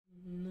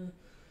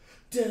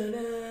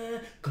Da-da,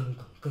 gung,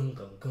 gung,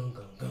 gung, gung,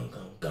 gung, gung,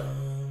 gung,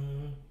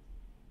 gung.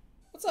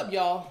 What's up,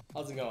 y'all?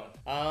 How's it going?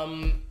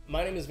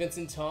 My name is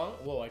Vincent Tong.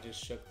 Whoa, I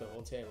just shook the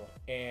whole table.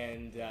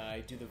 And I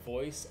do the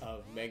voice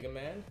of Mega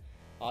Man,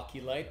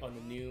 Oculite, on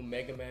the new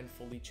Mega Man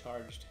Fully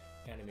Charged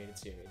animated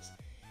series.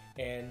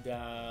 And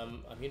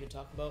I'm here to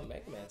talk about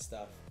Mega Man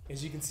stuff.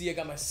 As you can see, I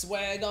got my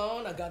swag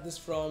on. I got this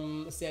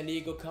from San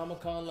Diego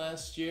Comic-Con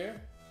last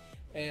year.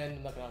 And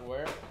I'm not gonna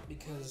wear it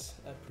because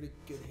I have pretty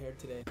good hair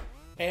today.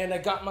 And I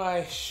got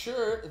my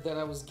shirt that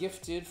I was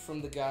gifted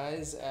from the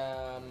guys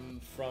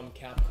from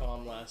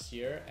Capcom last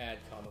year at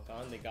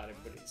Comic-Con. They got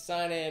everybody to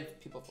sign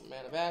it, people from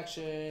Man of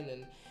Action,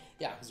 and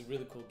yeah, it was a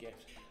really cool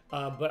gift.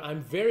 But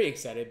I'm very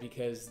excited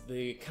because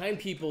the kind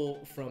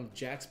people from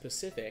Jakks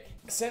Pacific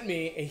sent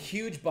me a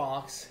huge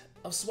box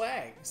of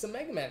swag, some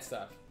Mega Man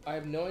stuff. I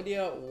have no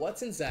idea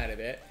what's inside of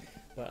it,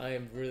 but I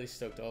am really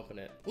stoked to open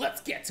it.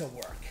 Let's get to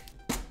work.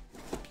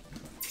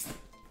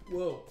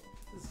 Whoa.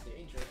 This is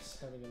dangerous,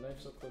 having a knife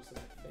so close to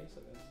my face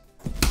like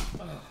this.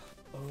 Oh,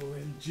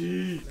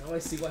 OMG. Now I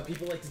see why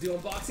people like to do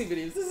unboxing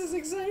videos. This is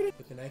exciting.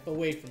 Put the knife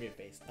away from your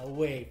face.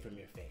 Away from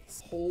your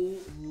face.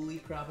 Holy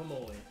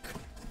crap-a-mole.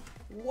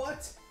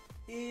 What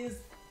is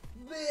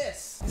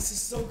this? This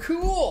is so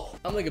cool.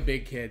 I'm like a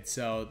big kid,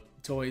 so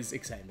toys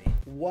excite me.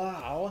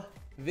 Wow.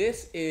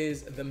 This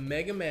is the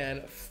Mega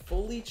Man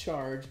Fully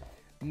Charged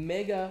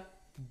Mega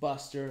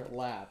Buster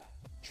Lab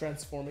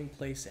Transforming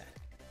Playset.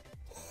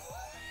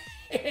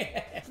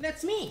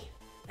 That's me.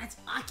 That's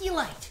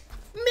Oculite.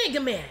 Mega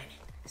Man.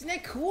 Isn't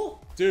that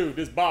cool? Dude,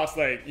 this box,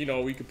 like, you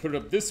know, we could put it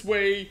up this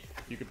way.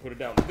 You could put it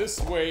down this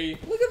way.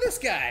 Look at this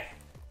guy.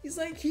 He's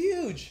like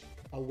huge.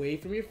 Away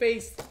from your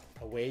face.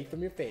 Away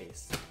from your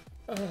face.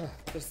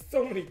 There's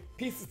so many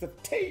pieces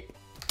of tape.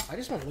 I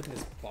just want to look at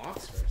this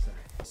box for a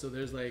second. So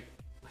there's like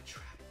a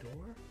trap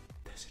door.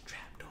 There's a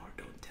trap door.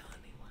 Don't tell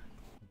anyone.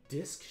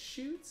 Disc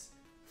shoots.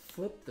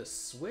 Flip the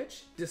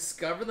switch.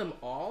 Discover them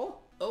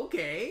all.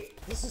 Okay,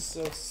 this is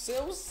so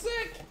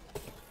sick.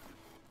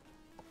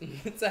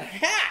 It's a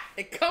hat.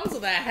 It comes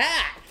with a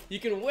hat. You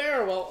can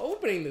wear it while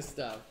opening this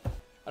stuff.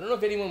 I don't know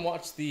if anyone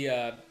watched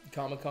the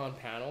Comic-Con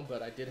panel,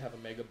 but I did have a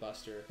Mega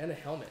Buster and a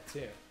helmet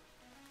too,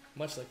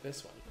 much like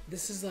this one.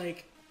 This is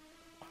like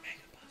a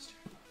Mega Buster.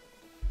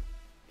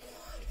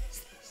 What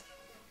is this?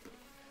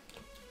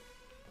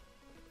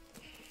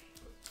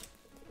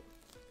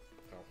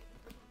 Oh,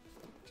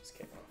 just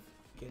came off.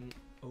 You can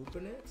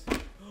open it.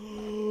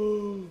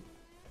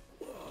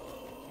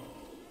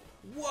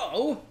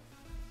 Whoa!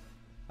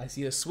 I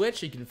see a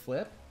switch you can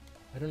flip.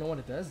 I don't know what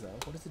it does though.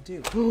 What does it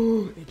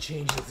do? It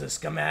changes the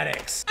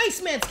schematics.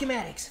 Iceman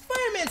schematics.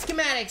 Fireman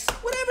schematics.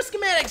 Whatever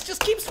schematics.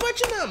 Just keep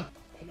switching them.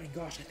 Oh my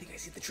gosh, I think I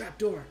see the trap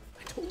door.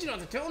 I told you not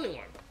to tell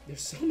anyone.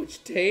 There's so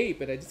much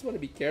tape and I just want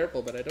to be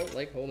careful, but I don't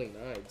like holding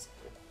knives.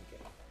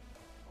 Okay.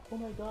 Oh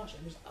my gosh,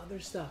 and there's other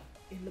stuff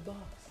in the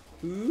box.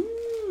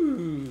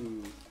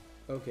 Ooh.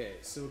 Okay,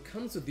 so it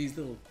comes with these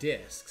little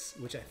discs,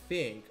 which I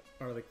think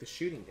are like the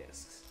shooting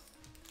discs.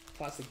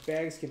 Plastic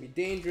bags can be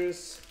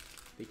dangerous.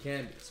 They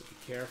can be, so be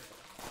careful.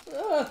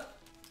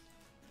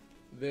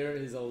 There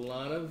is a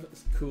lot of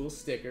cool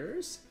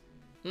stickers.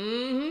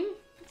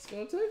 It's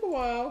gonna take a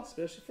while,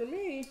 especially for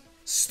me.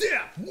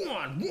 Step 1-1.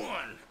 We can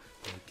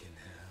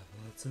have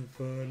lots of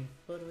fun.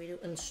 What do we do?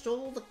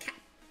 Install the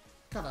cap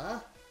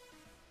cover.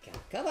 Cap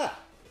cover.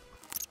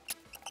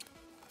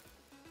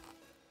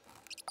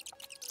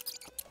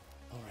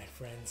 All right,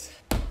 friends.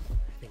 I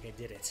think I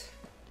did it.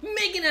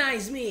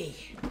 Meganize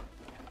me.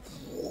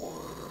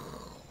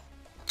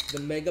 The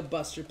Mega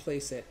Buster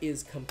playset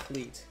is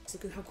complete. Just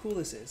look at how cool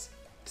this is.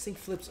 This thing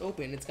flips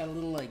open. It's got a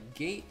little like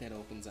gate that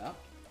opens up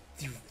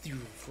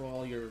for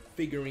all your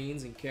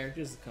figurines and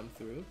characters to come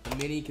through. The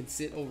Mini can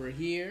sit over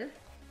here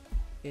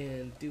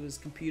and do his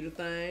computer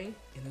thing.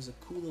 And there's a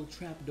cool little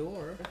trap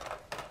door.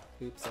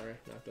 Oops, sorry,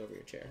 knocked over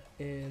your chair.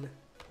 And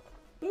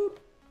boop,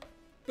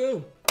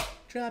 boom,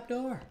 trap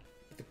door.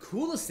 But the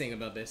coolest thing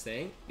about this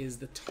thing is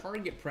the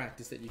target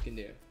practice that you can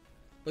do.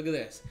 Look at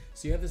this.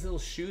 So you have this little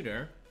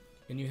shooter,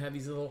 and you have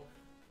these little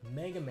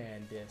Mega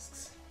Man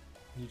discs.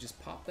 And you just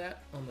pop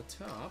that on the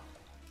top,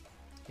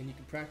 and you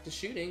can practice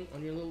shooting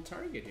on your little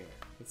target here.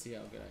 Let's see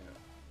how good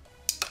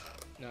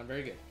I am. Not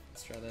very good.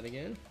 Let's try that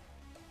again.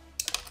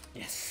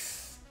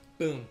 Yes!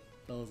 Boom.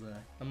 Bullseye.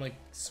 I'm like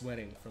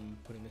sweating from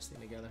putting this thing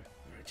together.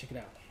 All right, check it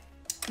out.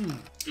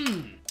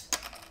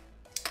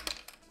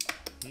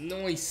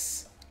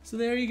 Nice. So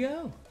there you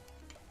go.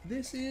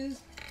 This is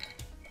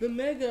the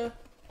Mega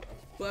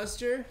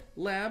Buster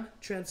Lab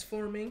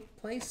Transforming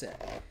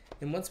Playset.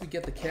 And once we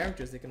get the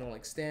characters, they can all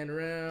like stand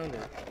around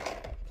or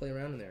play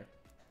around in there.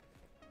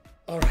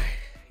 All right,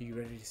 are you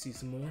ready to see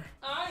some more?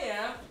 I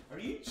am. Are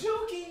you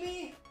joking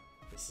me?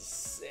 This is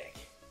sick.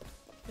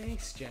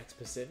 Thanks, Jakks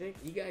Pacific.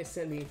 You guys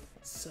sent me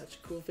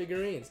such cool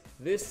figurines.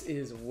 This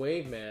is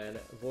Wave Man,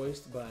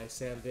 voiced by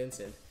Sam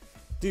Vincent.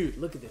 Dude,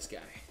 look at this guy.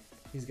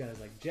 He's got his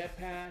like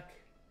jetpack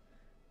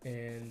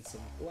and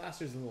some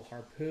blasters, a little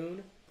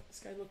harpoon.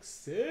 This guy looks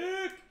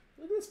sick.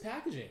 Look at this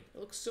packaging. It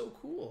looks so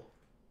cool.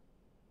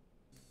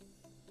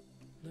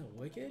 No,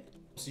 why like it?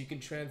 So you can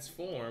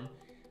transform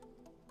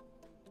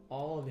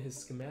all of his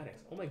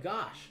schematics. Oh my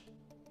gosh.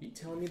 Are you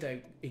telling me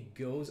that it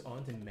goes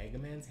onto Mega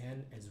Man's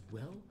hand as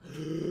well?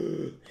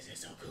 This is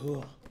so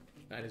cool.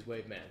 That is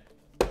Wave Man.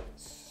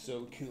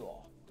 So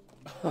cool.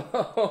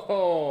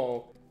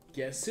 Oh,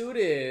 guess who it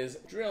is?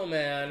 Drill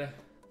Man.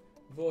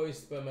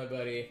 Voiced by my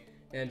buddy,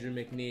 Andrew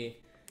McNee.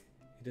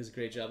 He does a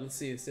great job. Let's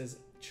see, it says,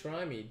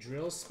 try me,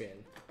 drill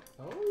spin.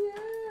 Oh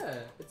yeah,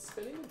 it's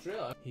spinning the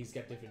drill. He's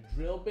got different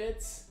drill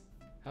bits.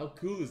 How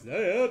cool is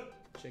that?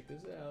 Check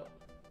this out.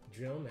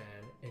 Drill Man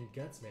and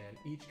Guts Man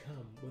each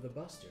come with a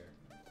buster.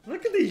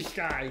 Look at these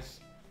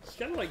guys. Just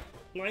gotta like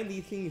line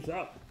these things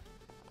up.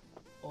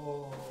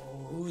 Oh,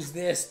 who's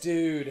this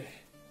dude?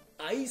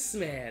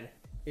 Iceman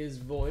is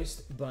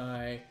voiced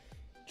by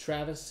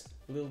Travis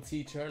Lil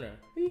T. Turner.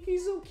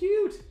 He's so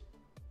cute.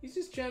 He's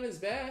just trying his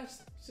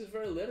best. He's just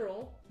very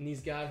literal. And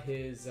he's got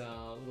his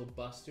little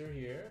buster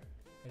here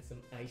and some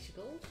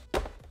icicles.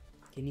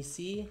 Can you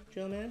see,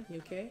 Drill Man? You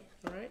okay?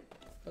 All right?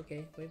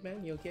 Okay, Wave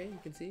Man, you okay? You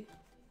can see?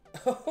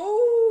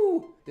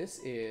 Oh! This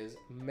is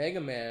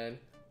Mega Man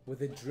with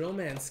the Drill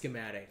Man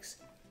schematics.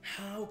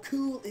 How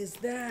cool is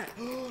that?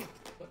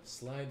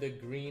 Slide the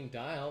green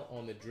dial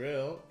on the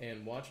drill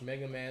and watch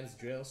Mega Man's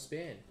drill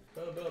spin.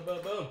 Boom, boom, boom,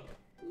 boom.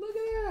 Look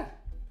at that.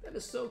 That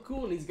is so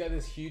cool. And he's got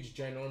this huge,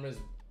 ginormous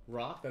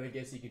rock that I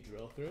guess he could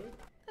drill through.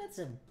 That's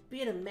a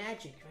bit of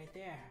magic right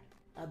there.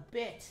 A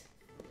bit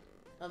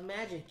of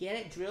magic. Get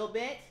it? Drill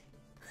bit?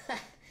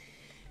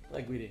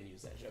 Like we didn't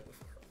use that joke before.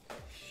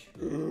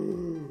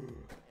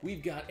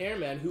 We've got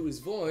Airman, who is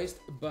voiced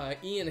by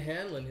Ian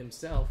Hanlon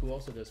himself, who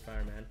also does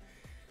Fireman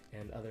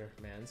and other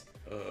mans.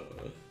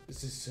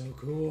 This is so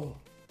cool.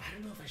 I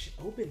don't know if I should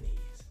open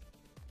these.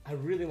 I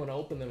really want to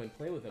open them and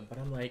play with them, but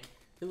I'm like,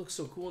 it looks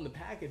so cool in the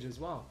package as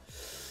well.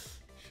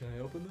 Should I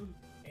open them?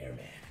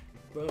 Airman.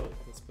 Boom.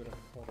 Let's put them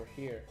over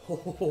here.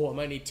 Oh, I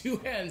might need two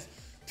hands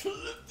to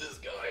lift this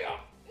guy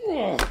up.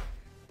 Ugh.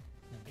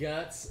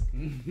 Guts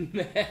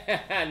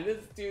Man.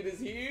 This dude is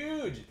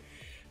huge.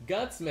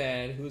 Guts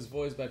Man, who's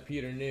voiced by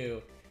Peter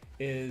New,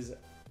 is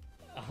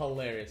a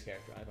hilarious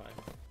character, I find.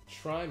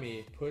 Try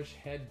me, push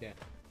head down.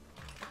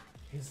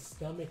 His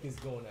stomach is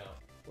going out.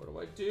 What do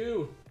I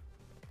do?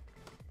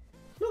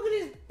 Look at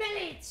his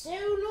belly, it's so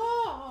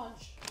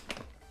large.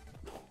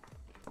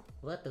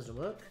 Well, that doesn't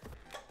work.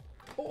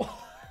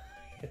 Oh,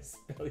 his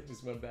belly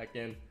just went back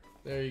in.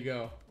 There you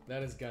go.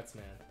 That is Guts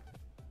Man.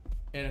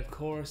 And of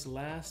course,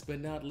 last but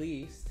not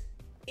least,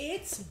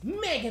 It's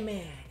Mega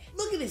Man.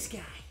 Look at this guy.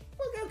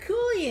 Look how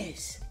cool he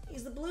is.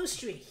 He's the blue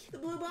streak, the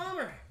blue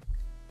bomber.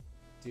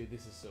 dude,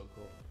 this is so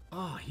cool.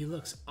 Oh, he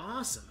looks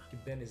awesome. You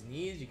can bend his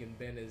knees, you can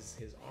bend his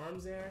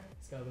arms there.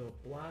 He's got a little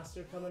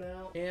blaster coming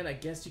out. And I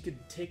guess you could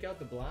take out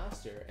the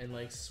blaster and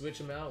like switch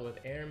him out with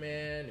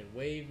Airman and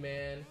Wave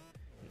Man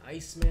and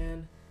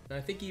Iceman. And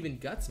I think even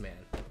Guts Man.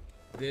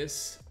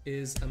 This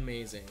is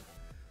amazing.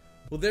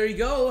 Well, there you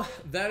go.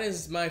 That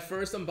is my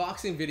first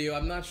unboxing video.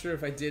 I'm not sure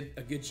if I did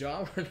a good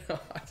job or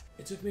not.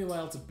 It took me a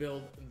while to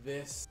build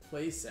this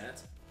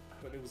playset,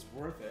 but it was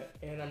worth it.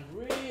 And I'm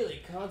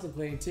really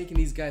contemplating taking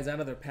these guys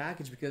out of their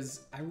package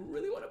because I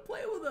really want to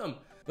play with them.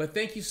 But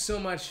thank you so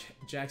much,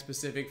 Jakks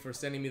Pacific, for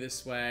sending me this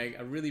swag.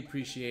 I really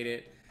appreciate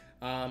it.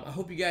 I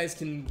hope you guys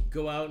can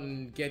go out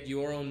and get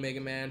your own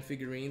Mega Man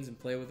figurines and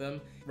play with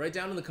them. Write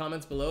down in the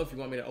comments below if you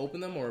want me to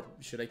open them or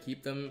should I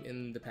keep them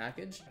in the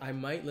package. I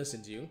might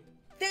listen to you.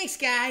 Thanks,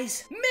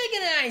 guys.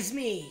 Meganize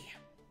me.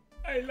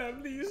 I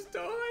love these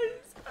toys.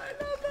 I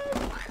love them. I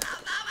love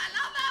them. I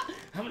love them.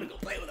 I'm gonna go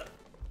play with them.